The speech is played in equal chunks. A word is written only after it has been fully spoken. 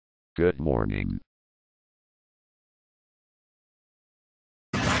Good morning.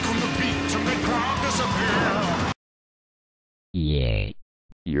 Back on the beat to make crowd disappear. Yay.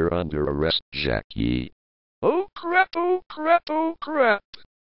 You're under arrest, Jackie. Oh crap, oh crap, oh crap.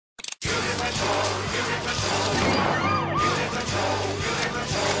 Back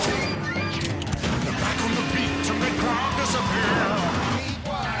on the beat to make crowd disappear.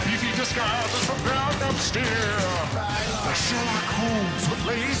 Beefy disguises from ground up steer. The Sherlock Holmes with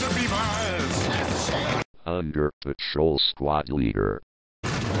laser beam eyes. Under Patrol Squad Leader.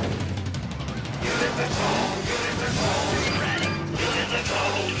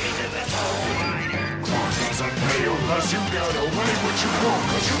 Clock doesn't pay unless you get away what you want,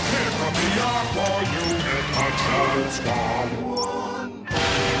 'cause you came from the Aqua Unit Patrol Squad 1.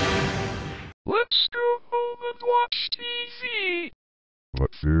 Let's go home and watch TV.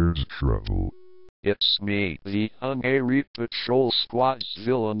 But there's trouble. It's me, the Hungary Patrol Squad's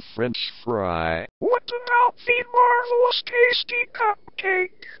villain French Fry. What about the marvelous tasty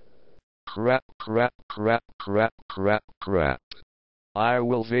cupcake? Crap, crap, crap, crap, crap, crap. I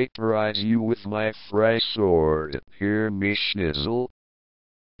will vaporize you with my fry sword. Hear me, Schnizzle?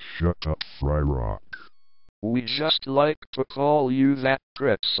 Shut up, Fry Rock. We just like to call you that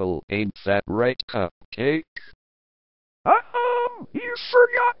pretzel, ain't that right, cupcake? You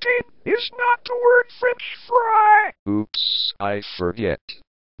forgotten is not the word French fry. Oops, I forget.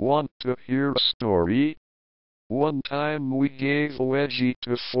 Want to hear a story? One time we gave a wedgie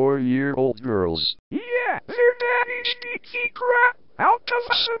to 4-year-old girls. Yeah, their daddies eat the crap out of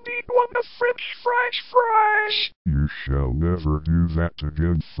us and eat one of French fries. You shall never do that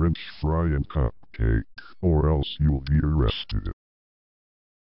again, French Fry and Cupcake, or else you'll be arrested.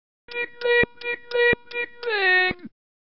 Ding, ding.